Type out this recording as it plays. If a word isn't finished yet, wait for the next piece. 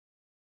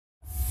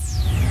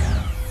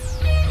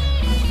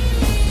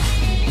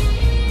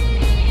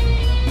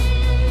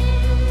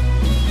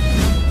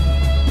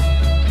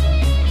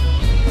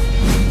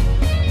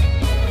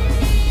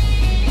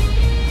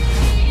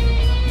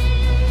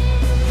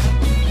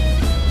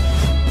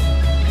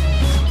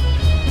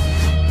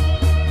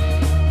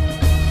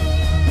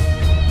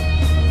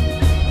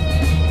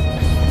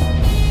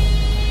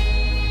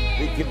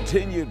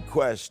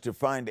quest to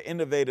find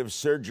innovative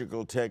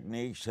surgical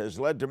techniques has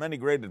led to many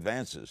great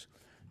advances.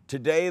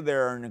 Today,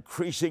 there are an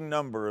increasing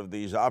number of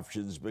these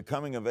options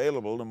becoming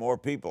available to more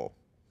people.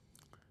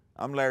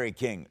 I'm Larry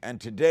King, and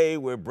today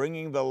we're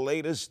bringing the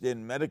latest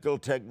in medical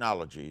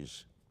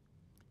technologies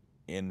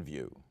in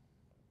view.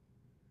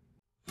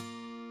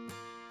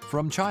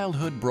 From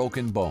childhood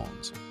broken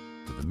bones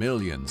to the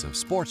millions of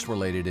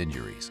sports-related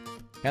injuries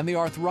and the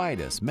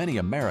arthritis many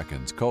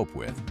Americans cope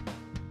with,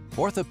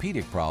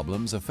 orthopedic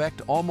problems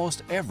affect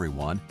almost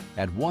everyone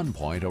at one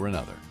point or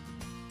another.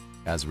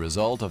 As a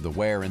result of the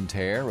wear and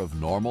tear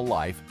of normal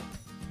life,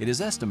 it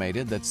is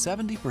estimated that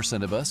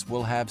 70% of us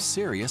will have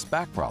serious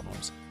back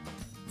problems.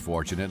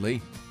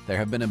 Fortunately, there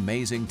have been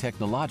amazing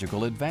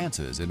technological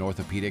advances in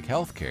orthopedic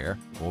health care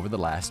over the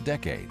last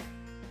decade.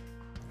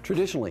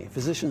 Traditionally,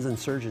 physicians and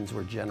surgeons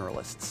were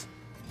generalists.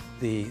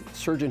 The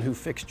surgeon who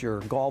fixed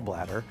your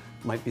gallbladder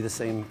might be the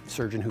same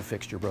surgeon who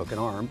fixed your broken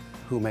arm,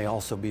 who may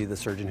also be the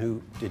surgeon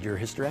who did your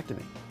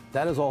hysterectomy.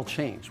 That has all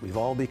changed. We've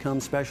all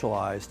become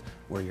specialized,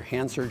 where your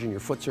hand surgeon,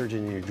 your foot surgeon,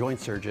 and your joint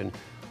surgeon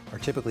are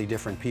typically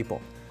different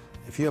people.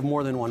 If you have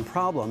more than one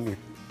problem, you're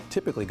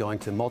typically going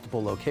to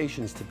multiple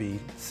locations to be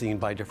seen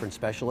by different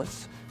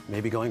specialists,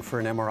 maybe going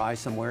for an MRI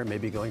somewhere,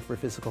 maybe going for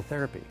physical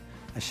therapy.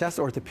 At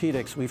Shasta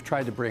Orthopaedics, we've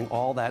tried to bring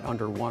all that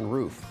under one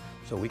roof,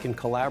 so we can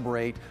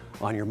collaborate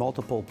on your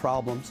multiple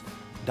problems,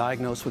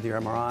 diagnose with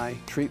your MRI,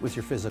 treat with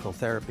your physical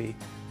therapy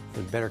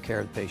for better care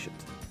of the patient.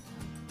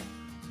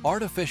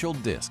 Artificial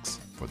discs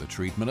for the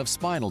treatment of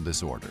spinal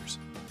disorders.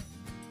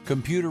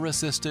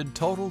 Computer-assisted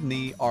total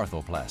knee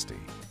arthroplasty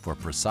for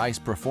precise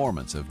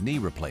performance of knee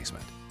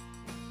replacement.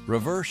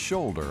 Reverse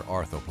shoulder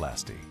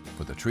arthroplasty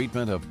for the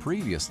treatment of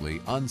previously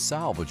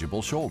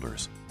unsalvageable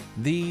shoulders.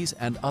 These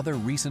and other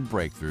recent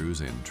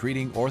breakthroughs in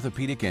treating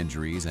orthopedic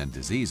injuries and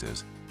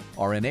diseases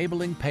are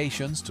enabling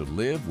patients to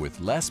live with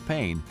less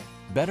pain,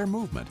 better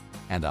movement,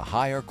 and a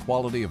higher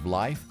quality of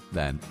life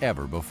than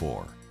ever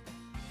before.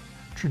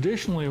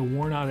 Traditionally, a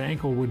worn-out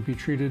ankle would be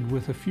treated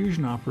with a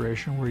fusion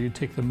operation where you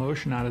take the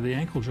motion out of the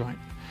ankle joint.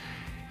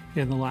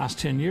 In the last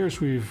 10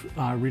 years, we've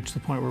reached the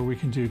point where we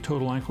can do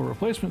total ankle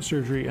replacement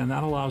surgery, and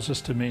that allows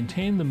us to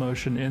maintain the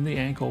motion in the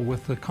ankle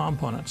with the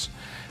components.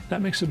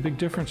 That makes a big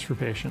difference for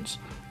patients.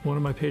 One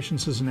of my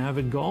patients is an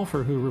avid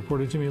golfer who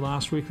reported to me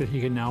last week that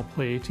he can now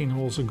play 18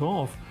 holes of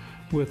golf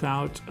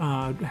without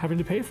having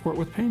to pay for it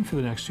with pain for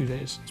the next 2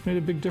 days. It's made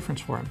a big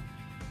difference for him.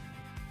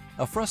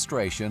 A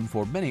frustration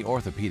for many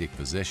orthopedic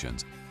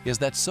physicians is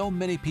that so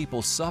many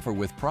people suffer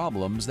with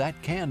problems that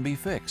can be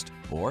fixed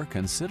or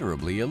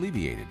considerably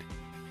alleviated.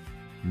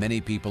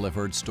 Many people have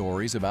heard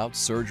stories about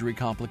surgery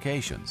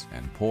complications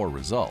and poor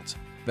results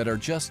that are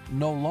just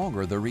no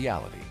longer the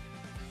reality.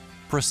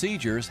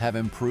 Procedures have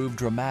improved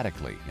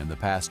dramatically in the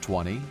past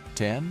 20,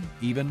 10,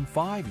 even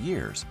 5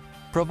 years,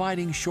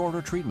 providing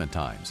shorter treatment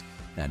times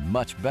and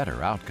much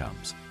better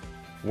outcomes.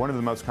 One of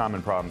the most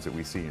common problems that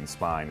we see in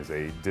spine is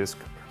a disc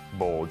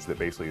bulge that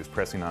basically is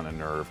pressing on a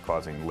nerve,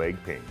 causing leg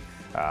pain.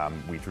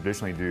 We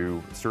traditionally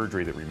do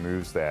surgery that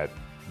removes that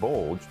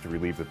bulge to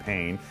relieve the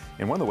pain,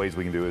 and one of the ways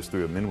we can do it is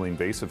through a minimally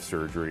invasive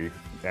surgery,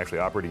 actually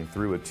operating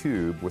through a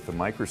tube with a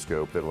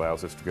microscope that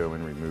allows us to go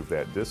and remove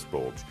that disc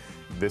bulge.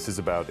 This is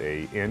about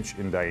an inch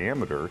in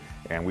diameter,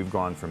 and we've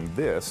gone from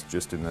this,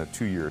 just in a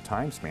 2-year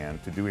time span,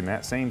 to doing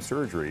that same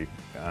surgery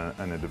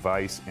on a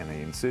device and an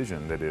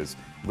incision that is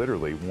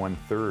literally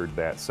 1/3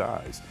 that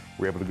size.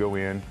 We're able to go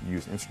in,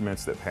 use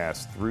instruments that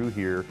pass through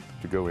here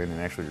to go in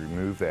and actually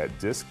remove that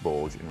disc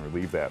bulge and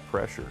relieve that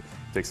pressure.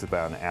 It takes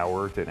about an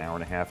hour to an hour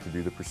and a half to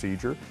do the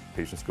procedure.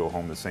 Patients go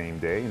home the same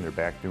day and they're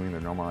back doing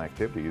their normal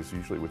activities,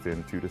 usually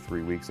within 2 to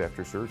 3 weeks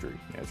after surgery.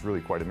 Yeah, it's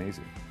really quite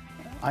amazing.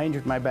 I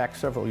injured my back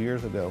several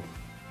years ago,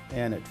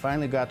 and it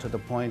finally got to the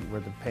point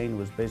where the pain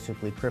was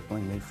basically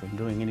crippling me from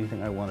doing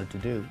anything I wanted to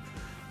do.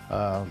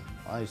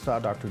 I saw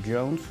Dr.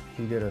 Jones.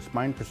 He did a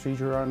spine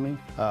procedure on me.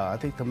 I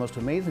think the most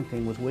amazing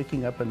thing was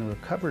waking up in the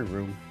recovery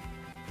room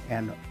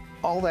and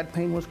all that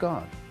pain was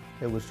gone.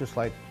 It was just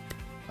like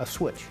a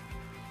switch.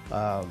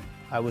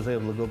 I was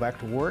able to go back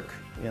to work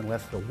in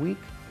less than a week.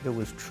 It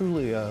was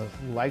truly a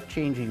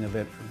life-changing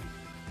event for me.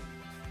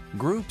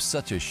 Groups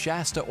such as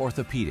Shasta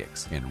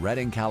Orthopaedics in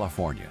Redding,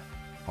 California,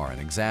 are an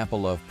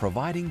example of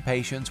providing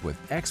patients with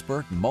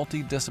expert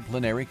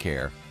multidisciplinary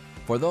care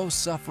for those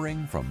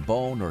suffering from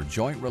bone or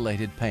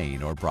joint-related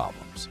pain or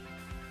problems.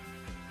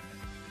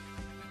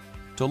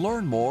 To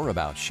learn more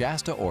about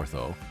Shasta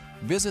Ortho,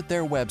 visit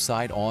their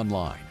website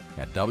online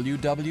at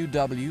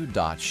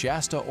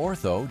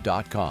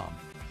www.shastaortho.com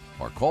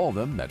or call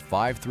them at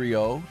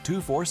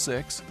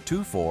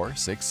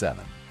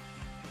 530-246-2467.